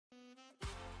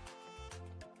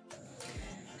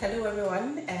Hello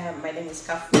everyone, my name is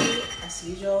Kafu. As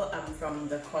usual, I'm from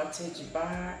the Cottage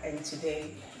Bar, and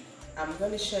today I'm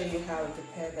going to show you how to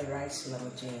prepare the rice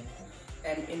lamugin.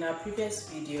 In our previous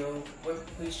video,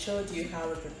 we showed you how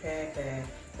to prepare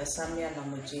the samia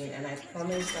lamugin, and I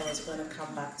promised I was going to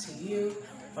come back to you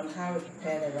on how to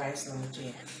prepare the rice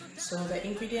lamugin. So the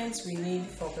ingredients we need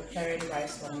for preparing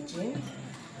rice lamugin,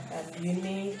 you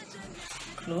need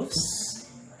cloves,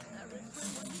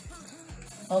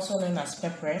 also known as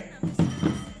pepper.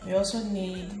 We also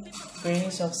need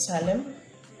grains of salam,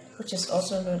 which is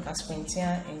also known as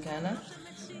pentia in Ghana.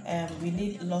 We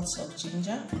need lots of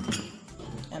ginger,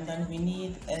 and then we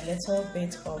need a little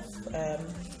bit of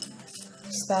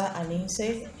star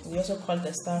anise. We also call it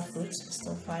the star fruit, it's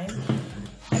still fine.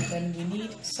 And then we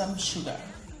need some sugar,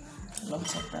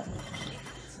 lots of them.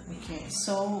 Okay,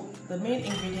 so the main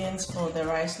ingredients for the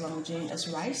rice lamugin is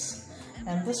rice,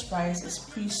 and this rice is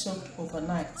pre-soaked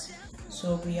overnight.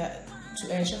 So we are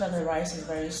to ensure that the rice is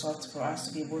very soft for us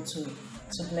to be able to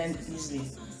blend easily.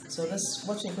 So this,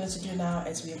 what we're going to do now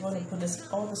is we're going to put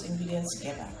all these ingredients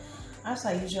together. As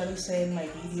I usually say in my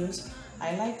videos,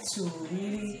 I like to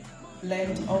really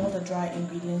blend all the dry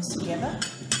ingredients together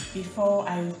before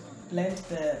I blend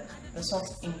the soft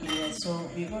ingredients. So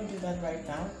we're going to do that right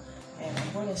now, and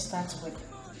I'm going to start with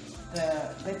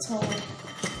the little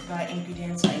dry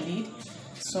ingredients I need.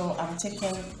 So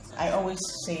I always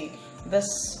say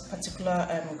this particular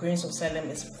grains of salam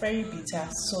is very bitter,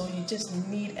 so you just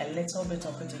need a little bit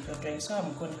of it in your drink. So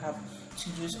I'm going to have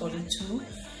to use only 2.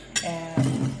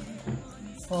 And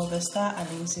for the star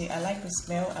anise, I like the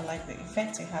smell, I like the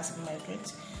effect it has in my drink.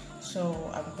 So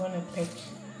I'm going to pick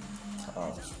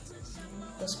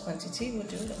this quantity will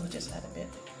do. Let me just add a bit.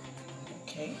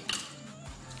 Okay.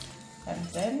 And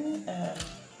then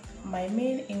my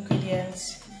main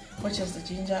ingredients, which is the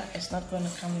ginger, is not going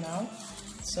to come now.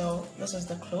 So this is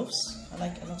the cloves. I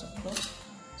like a lot of cloves.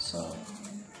 So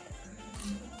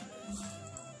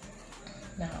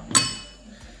now,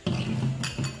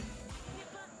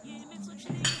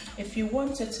 if you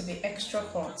want it to be extra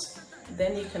hot,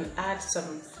 then you can add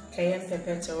some cayenne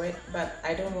pepper to it, but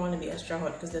I don't want to be extra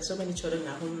hot because there's so many children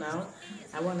at home now.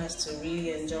 I want us to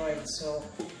really enjoy it, so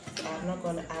I'm not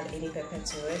going to add any pepper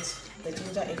to it. The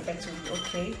ginger effect will be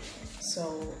okay.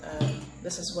 So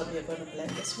this is what we're going to blend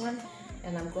this one,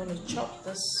 and I'm going to chop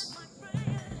this.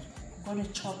 I'm going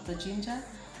to chop the ginger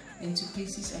into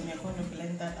pieces, and we're going to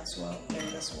blend that as well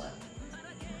in this one.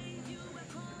 Okay,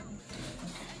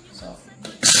 so.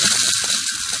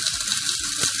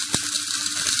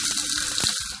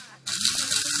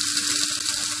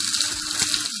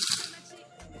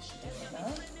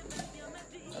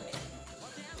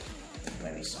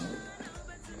 Very smooth.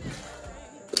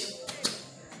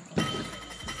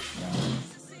 Now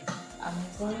I'm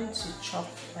going to chop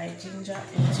my ginger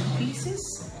into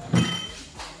pieces.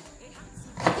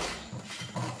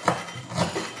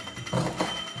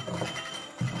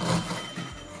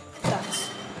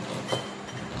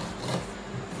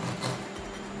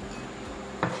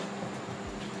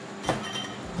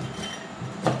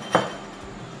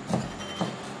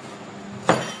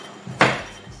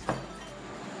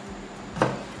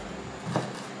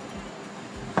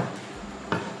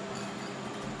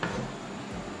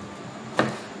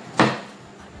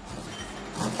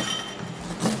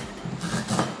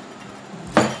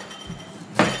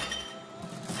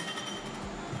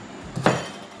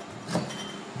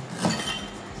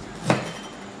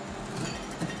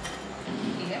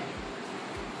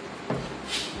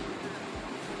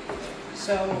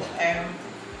 So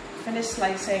finish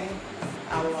slicing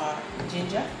our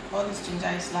ginger. All this ginger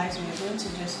is sliced. We're going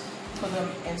to just put them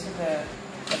into the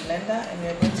blender, and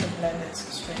we're going to blend it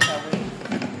straight away.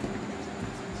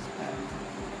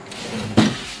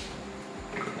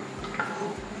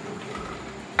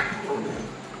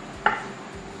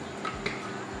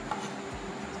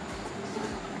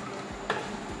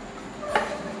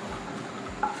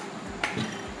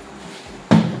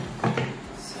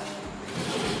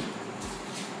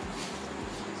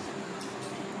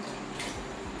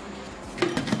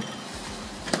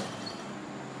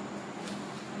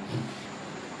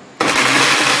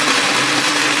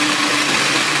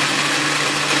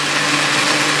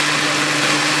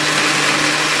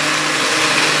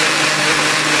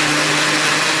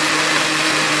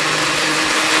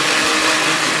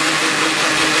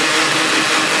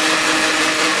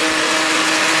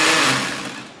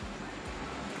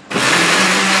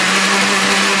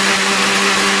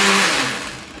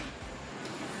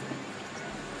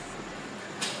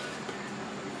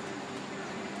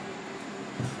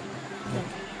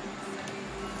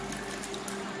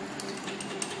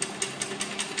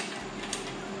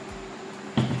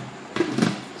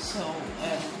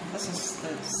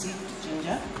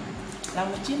 ginger.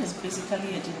 Lamugin is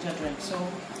basically a ginger drink, so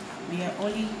we are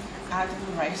only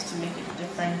adding rice to make it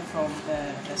different from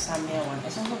the Samia one.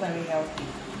 It's also very healthy.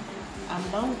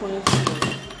 I'm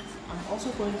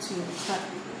also going to start.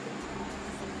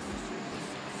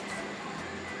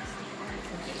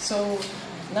 Okay, so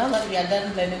now that we are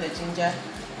done blending the ginger,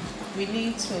 we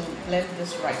need to blend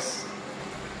this rice.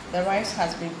 The rice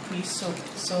has been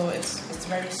pre-soaked, so it's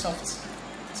very soft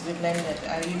to be blended.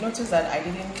 And you notice that I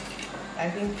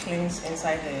didn't cleanse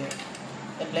inside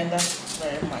the blender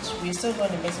very much. We're still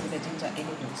going to mix it with the ginger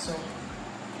anyway. So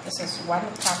this is 1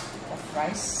 cup of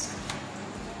rice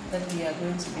that we are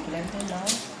going to be blending now.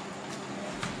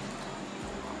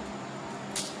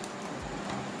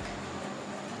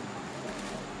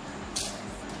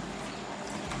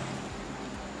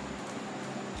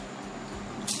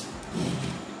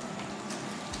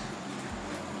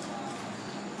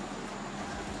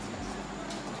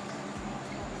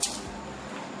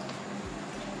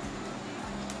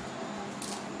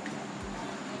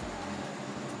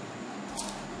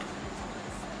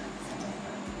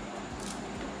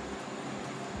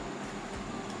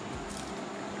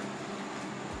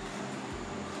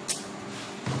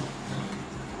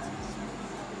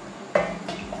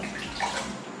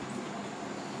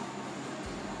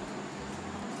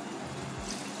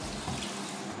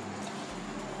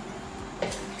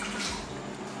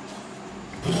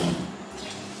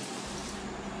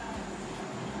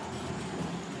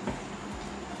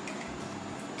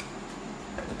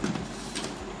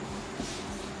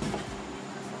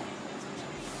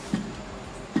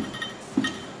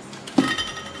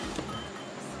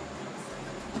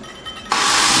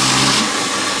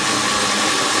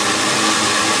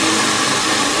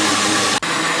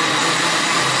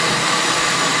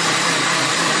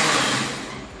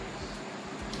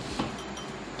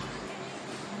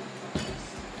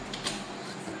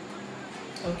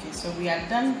 Okay, so we are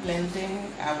done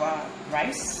blending our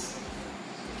rice,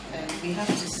 and we have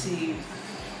to see,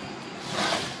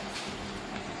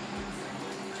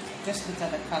 just look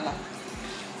at the color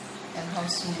and how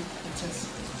smooth it is.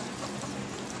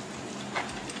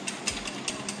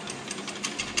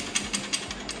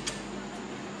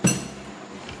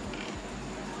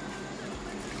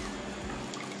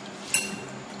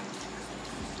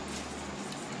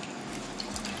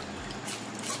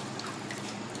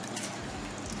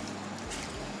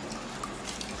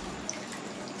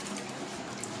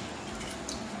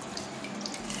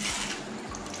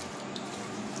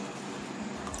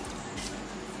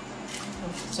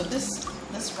 So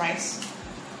this rice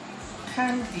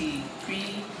can be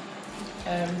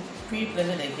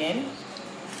pre-blended again.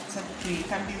 It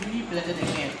can be re-blended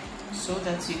again, so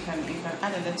that you can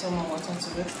add a little more water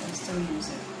to it and still use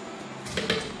it.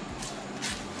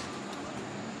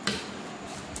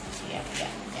 Yeah.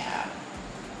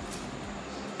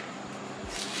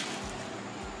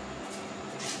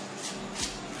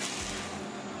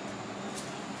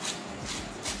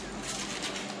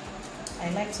 I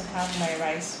like to have my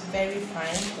rice very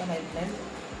fine when I blend,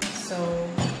 so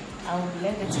I will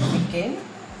blend it again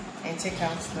and take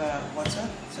out the water.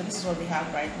 So this is what we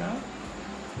have right now.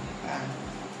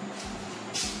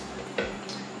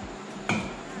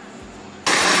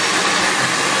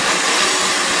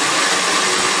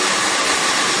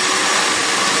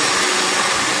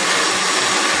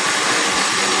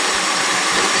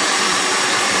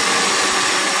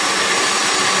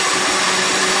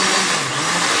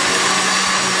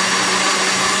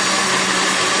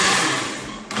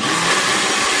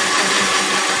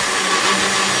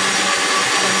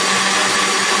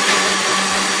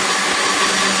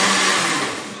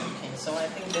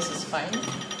 Fine.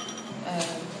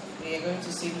 We are going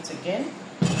to sieve it again.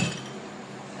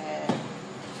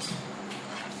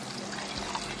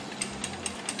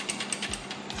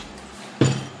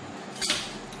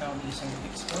 I'll be using a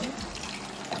big spoon.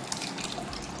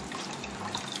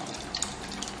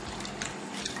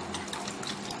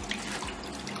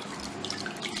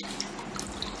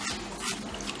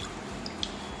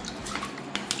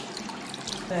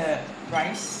 The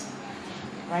rice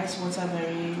water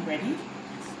very ready.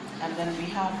 And then we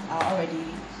have our already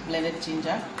blended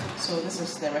ginger. So this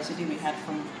is the residue we had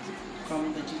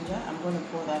from the ginger. I'm going to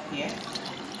pour that here.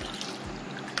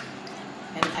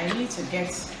 And I need to get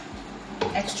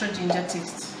extra ginger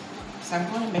taste. So I'm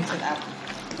going to mix it up.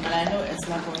 But I know it's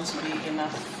not going to be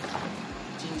enough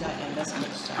ginger in this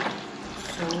mixture.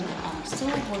 So I'm still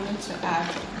going to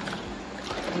add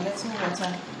a little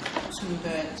water to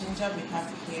the ginger we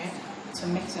have here to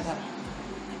mix it up.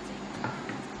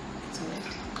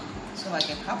 So like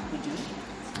a cup would do,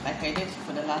 like I did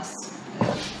for the last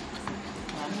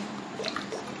one.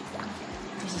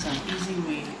 This is an easy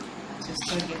way to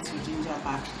still get your ginger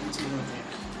back into your drink.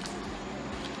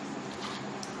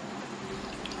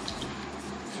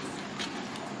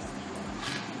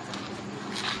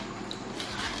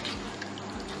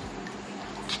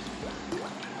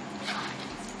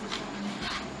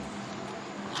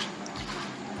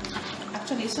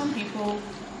 Actually, some people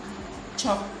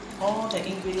chop all the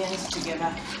ingredients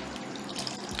together.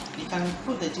 You can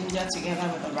put the ginger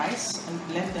together with the rice and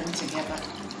blend them together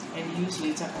and use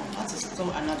later on. That is still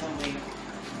another way,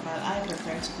 but I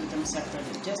prefer to put them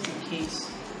separately just in case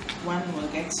one will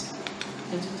get,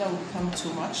 the ginger will become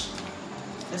too much.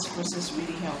 This process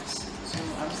really helps. So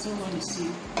I'm still going to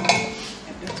sieve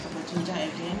a bit of the ginger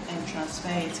again and transfer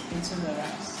it into the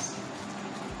rice.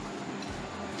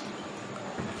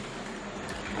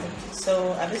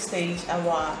 So at this stage,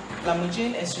 our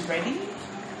lamugin is ready.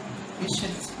 You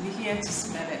should be here to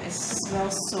smell it. It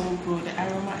smells so good. The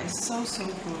aroma is so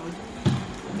good.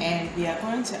 And we are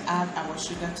going to add our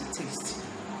sugar to taste.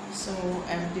 So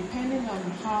depending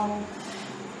on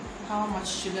how much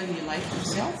sugar you like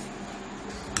yourself,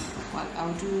 well,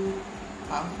 I'll do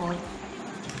about 4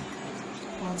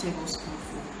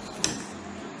 tablespoonfuls.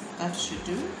 That should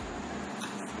do.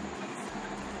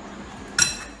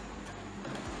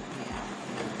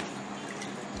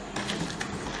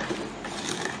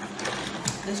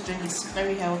 This drink is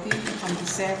very healthy. It can be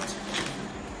served.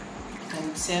 It can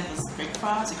be served as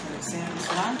breakfast. It can be served as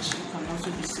lunch. It can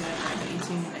also be served after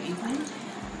eating in the evening.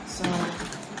 So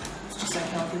it's just a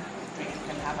healthy drink you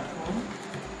can have at home.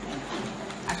 And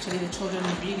actually, the children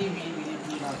really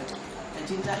love it. The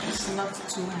ginger is not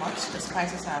too much. The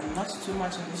spices are not too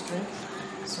much in this drink,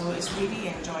 so it's really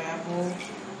enjoyable.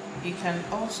 You can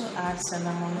also add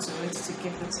cinnamon to it to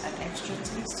give it an extra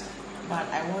taste. But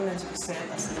I wanted to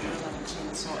serve as a little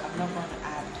lamugin, so I'm not going to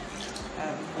add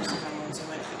cinnamon to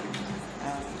it.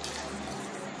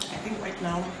 I think right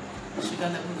now the sugar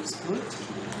level is good.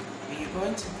 We are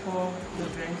going to pour the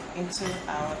drink into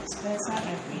our dispenser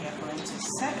and we are going to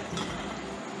serve it.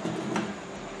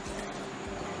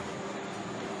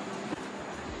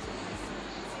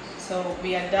 So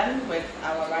we are done with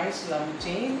our rice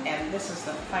lamugin, and this is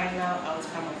the final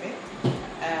outcome of it.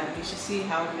 You should see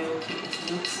how milky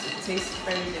it looks. It tastes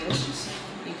very delicious.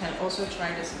 You can also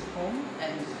try this at home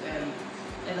and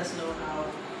let us know how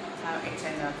it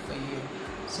turned out for you.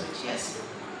 So cheers.